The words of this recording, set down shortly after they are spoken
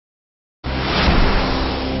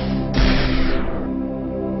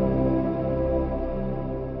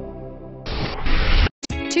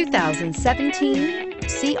2017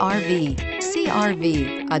 CR-V.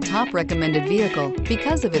 CR-V, a top recommended vehicle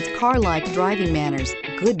because of its car-like driving manners,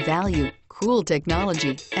 good value, cool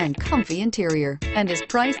technology, and comfy interior, and is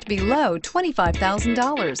priced below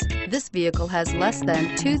 $25,000. This vehicle has less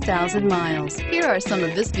than 2,000 miles. Here are some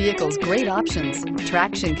of this vehicle's great options: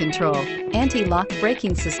 traction control, anti-lock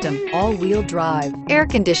braking system, all-wheel drive, air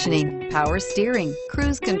conditioning, power steering,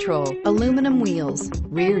 cruise control, aluminum wheels,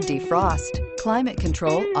 rear defrost, climate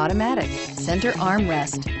control automatic, center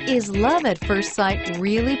armrest. Is love at first sight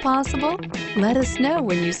really possible? Let us know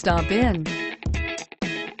when you stop in.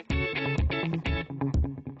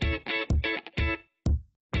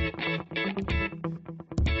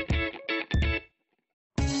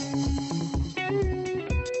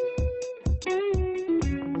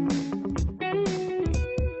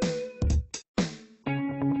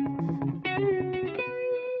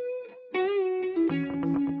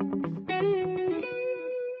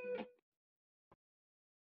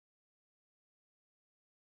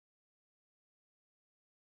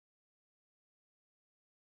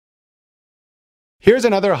 Here's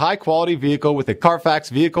another high-quality vehicle with a Carfax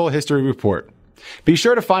Vehicle History Report. Be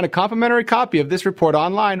sure to find a complimentary copy of this report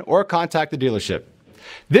online or contact the dealership.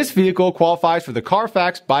 This vehicle qualifies for the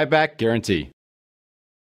Carfax Buyback Guarantee.